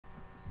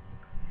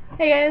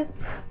Hey guys,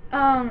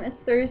 it's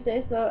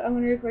Thursday, so I'm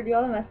gonna record you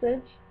all a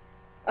message.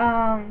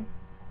 Um,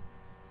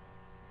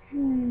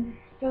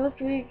 so this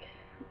week,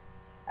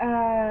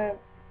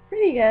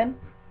 pretty good.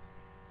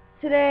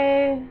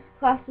 Today,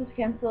 class was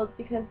canceled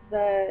because of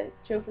the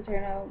Joe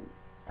Paterno,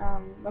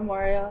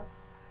 memorial,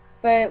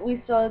 but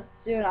we still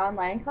do an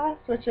online class,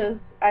 which is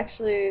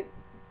actually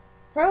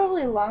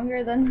probably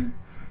longer than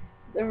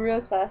the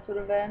real class would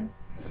have been,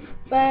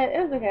 but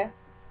it was okay.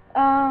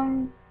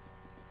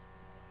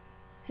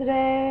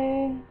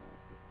 Today,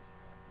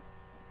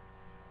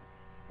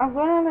 I'm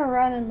going on a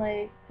run in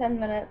like 10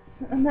 minutes,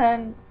 and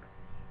then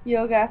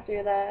yoga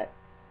after that.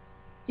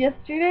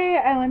 Yesterday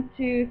I went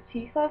to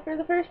tea club for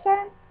the first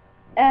time,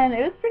 and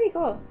it was pretty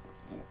cool.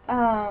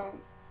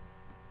 Um,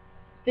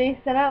 they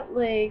set out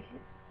like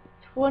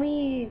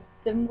 20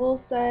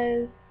 thimble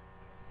size,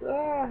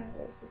 ah,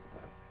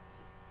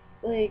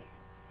 like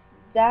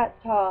that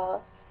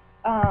tall,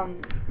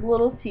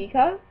 little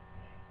teacups,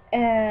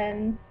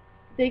 and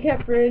they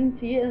kept brewing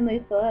tea and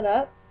they fill it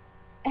up,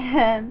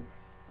 and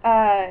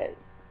uh,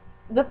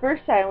 the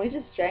first time we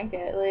just drank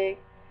it,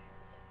 like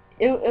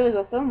it was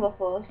a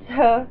thimbleful,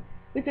 so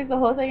we took the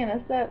whole thing in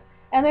a sip.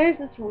 And there's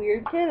this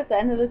weird kid at the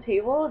end of the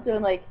table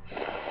doing like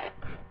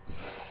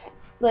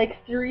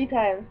three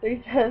times,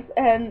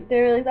 and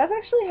they were like, "That's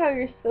actually how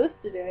you're supposed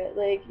to do it.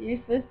 Like you're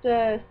supposed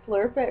to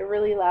slurp it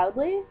really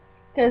loudly,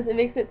 because it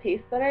makes it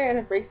taste better and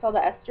it breaks all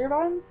the ester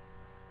bonds."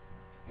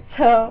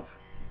 So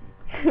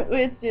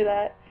we'd do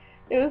that.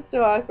 It was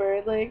so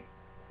awkward. Like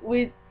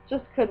we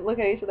just couldn't look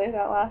at each other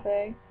without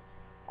laughing.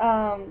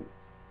 Um,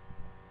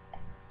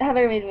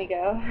 Heather made me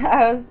go.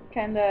 I was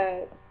kind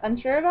of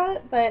unsure about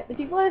it, but the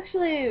people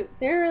actually,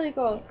 they were really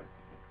cool,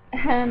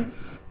 and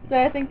so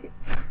I think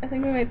we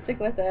might stick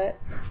with it.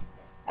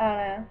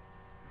 I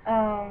don't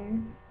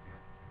know.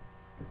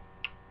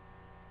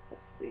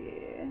 Let's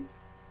see.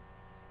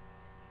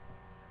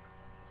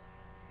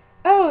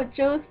 Oh,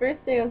 Joe's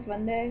birthday was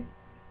Monday.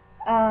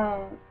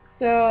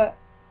 So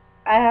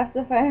I have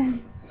to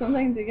find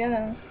something to get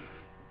him.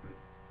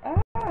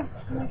 Ah,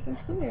 nice and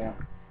clear.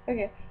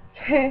 Okay,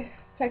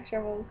 tech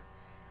troubles.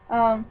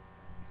 Um,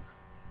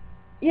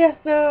 yeah,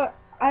 so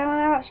I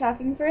went out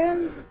shopping for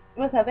him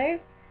with Heather,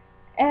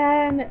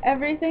 and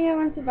everything I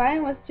went to buy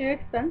was too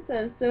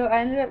expensive, so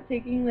I ended up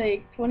taking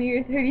like 20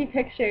 or 30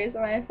 pictures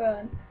on my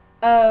phone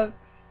of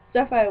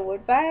stuff I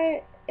would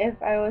buy if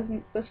I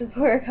wasn't such a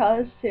poor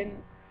college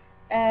student,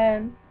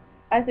 and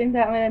I think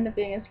that might end up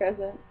being his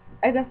present.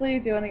 I definitely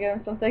do want to get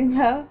him something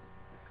though,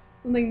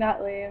 something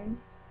not lame,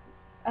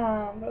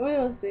 but we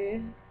will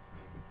see.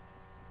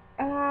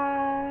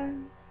 Uh,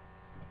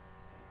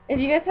 if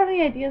you guys have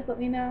any ideas, let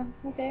me know,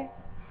 okay?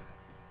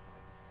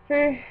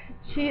 For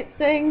cheap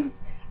things,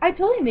 I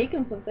totally make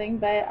him something,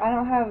 but I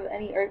don't have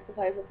any art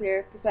supplies up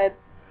here besides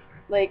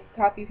like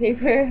copy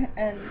paper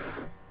and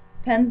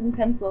pens and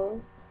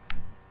pencils.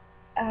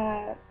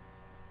 Uh,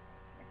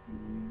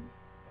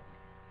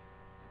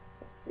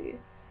 let's see.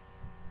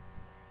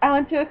 I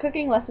went to a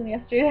cooking lesson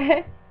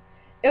yesterday.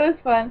 It was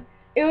fun.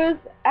 It was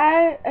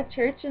at a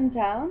church in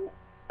town.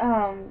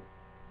 Um,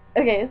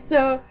 okay,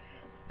 so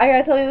I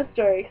gotta tell you the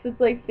story because it's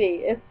like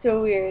fate. It's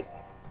so weird.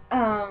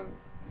 Um,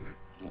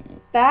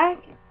 Back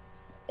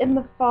in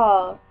the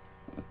fall,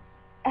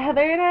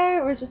 Heather and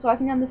I were just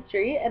walking down the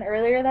street, and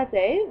earlier that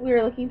day, we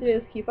were looking through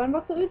this coupon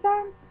book that we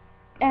found,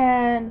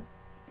 and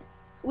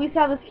we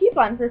saw this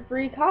coupon for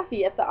free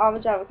coffee at the Ava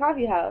Java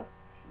Coffee House.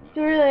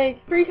 So we were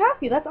like, free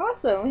coffee, that's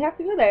awesome, we have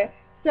to go there.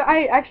 So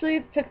I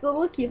actually took the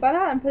little coupon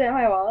out and put it in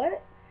my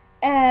wallet,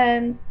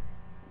 and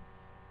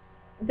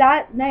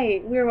that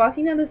night, we were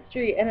walking down the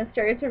street, and it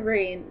started to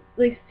rain,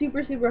 like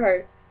super, super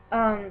hard.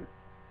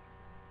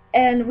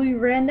 And we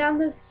ran down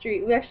the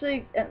street. We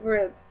actually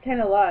were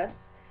kind of lost,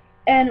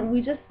 and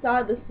we just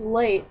saw this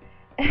light,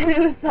 and it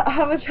was the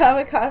Ava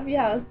Java Coffee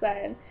House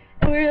sign.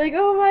 And we were like,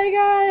 oh my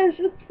gosh,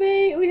 it's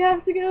fate, we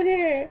have to go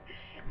here.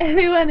 And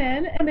we went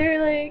in, and they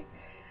were like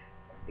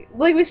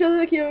we showed them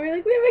the coupon, we were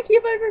like, we have a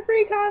coupon for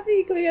free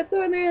coffee, can we get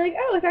some? And they were like,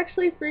 oh, it's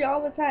actually free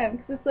all the time,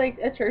 because it's like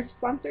a church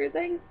sponsored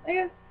thing, I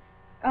guess.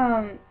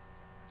 Um,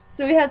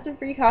 so we had some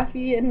free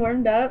coffee and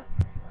warmed up,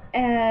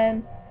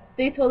 and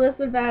they told us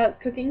about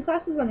cooking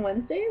classes on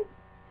Wednesdays.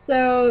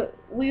 So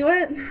we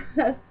went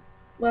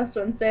last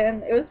Wednesday,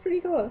 and it was pretty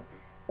cool.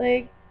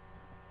 Like,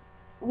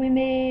 we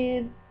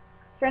made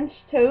French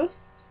toast,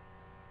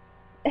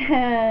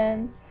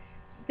 and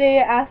they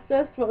asked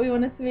us what we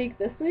wanted to make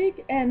this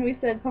week, and we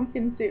said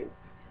pumpkin soup,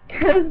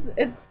 because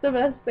it's the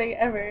best thing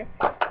ever.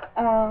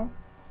 Um,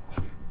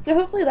 so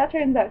hopefully that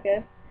turns out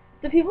good.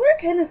 The people were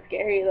kind of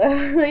scary,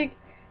 though. Like,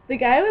 the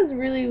guy was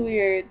really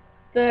weird.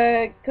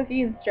 The cooking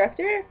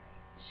instructor,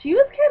 she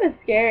was kind of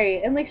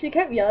scary, and like she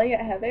kept yelling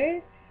at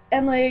Heather,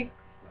 and like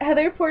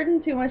Heather poured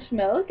in too much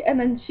milk, and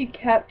then she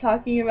kept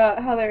talking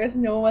about how there was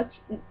no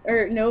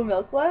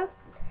milk left,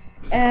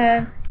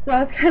 and so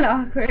that was kind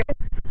of awkward,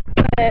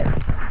 but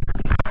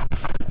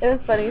it was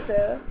funny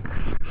too.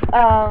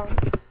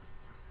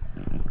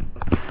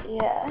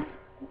 Yeah.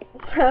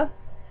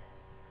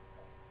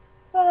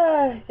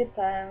 So, good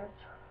times.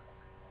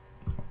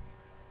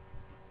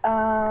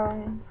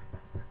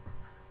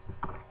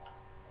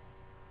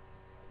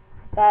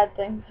 Bad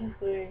things this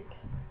week.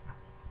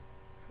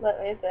 Let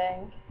me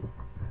think.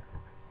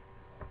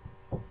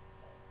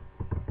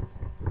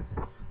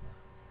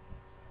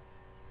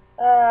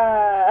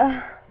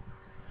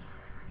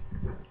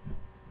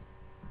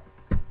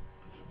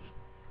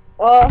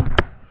 Well,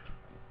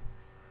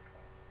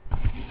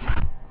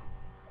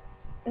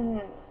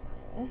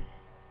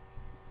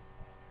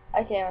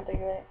 I can't even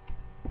think of it.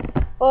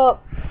 Well,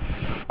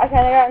 I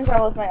kind of got in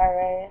trouble with my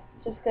RA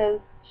just because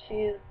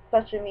she's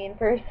such a mean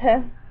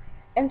person,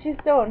 and she's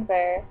so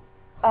unfair.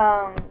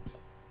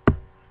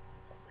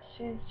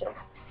 She's just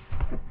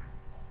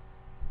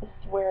a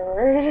swear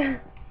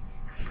word.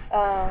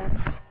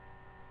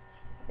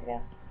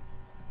 Yeah.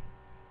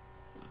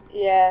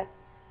 Yeah.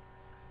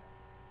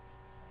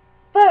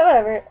 But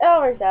whatever, it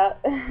all worked out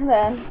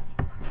then.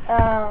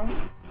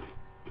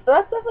 So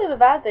that's definitely the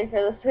bad thing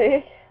for this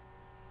week.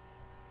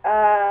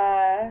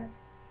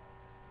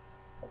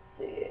 Let's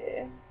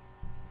see.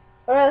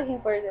 What am I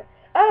looking forward to?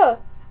 Oh,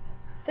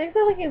 things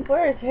I'm looking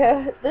forward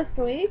to this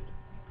week,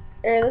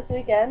 or this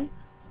weekend.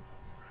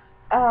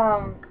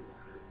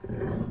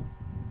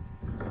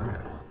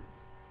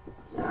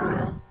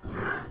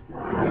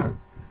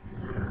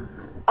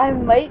 I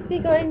might be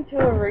going to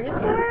a race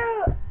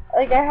tomorrow.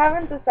 Like, I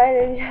haven't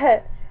decided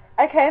yet.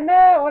 I kind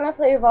of want to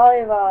play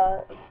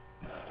volleyball,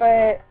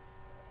 but,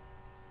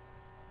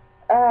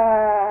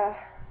 I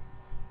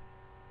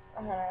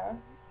don't know.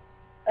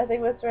 I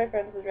think most of my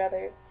friends would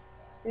rather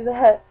do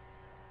that.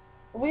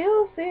 We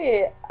will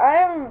see.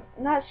 I'm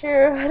not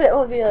sure what it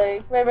will be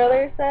like. My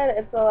brother said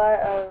it's a lot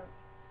of,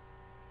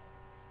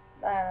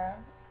 I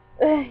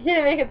don't know. He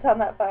didn't make it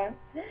sound that fun.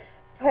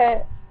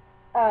 But,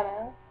 I don't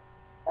know.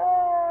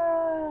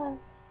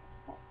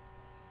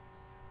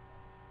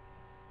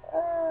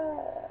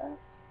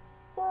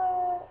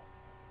 What?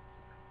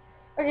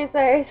 Okay,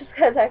 sorry, I just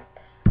got a text.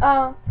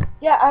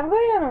 Yeah, I'm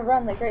going on a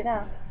run, like, right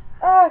now.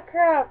 Oh,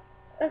 crap.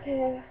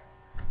 Okay.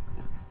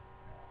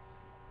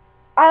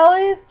 I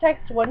always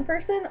text one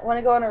person when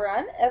I go on a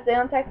run. If they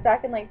don't text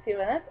back in, like, 2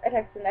 minutes, I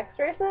text the next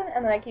person,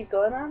 and then I keep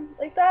going on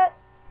like that.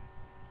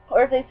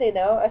 Or if they say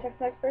no, I text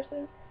the next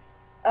person.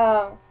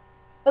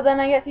 But then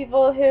I get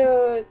people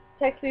who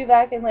text me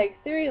back in, like,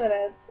 3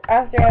 minutes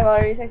after I've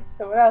already texted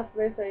someone else,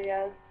 and they say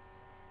yes.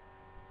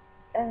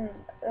 And,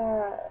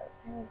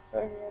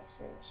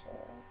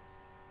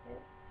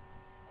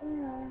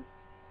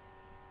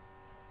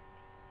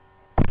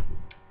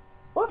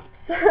 whoops.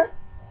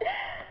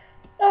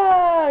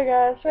 Oh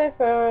gosh, my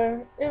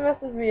phone. It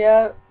messes me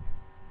up.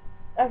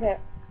 Okay.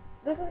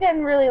 This is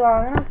getting really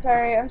long, and I'm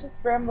sorry. I'm just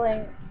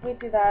rambling way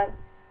too bad.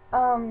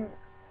 I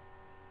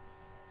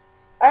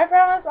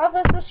promise I'll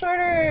post a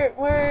shorter,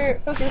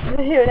 more focused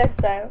video next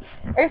time.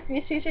 Our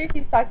speech teacher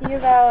keeps talking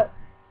about,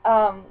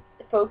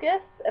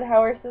 focus and how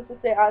we're supposed to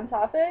stay on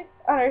topic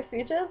on our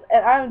speeches,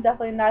 and I'm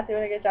definitely not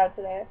doing a good job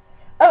today.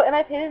 Oh, and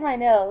I painted my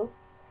nails.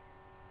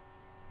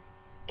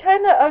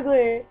 Kinda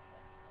ugly.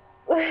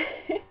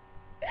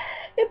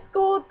 It's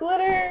gold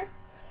glitter.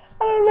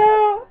 I don't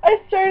know. I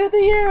started the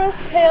year with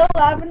pale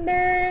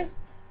lavenders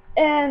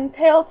and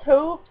pale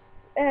taupes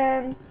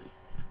and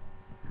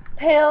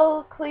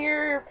pale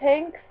clear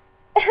pinks,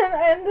 and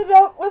I ended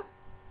up with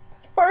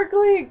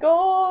sparkly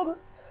gold.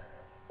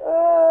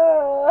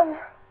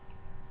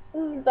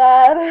 This is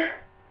bad.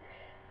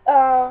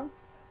 So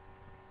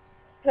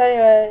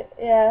anyway,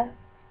 yeah.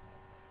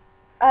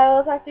 I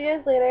will talk to you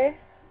guys later.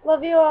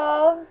 Love you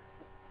all.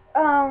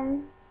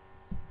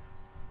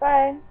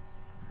 Bye.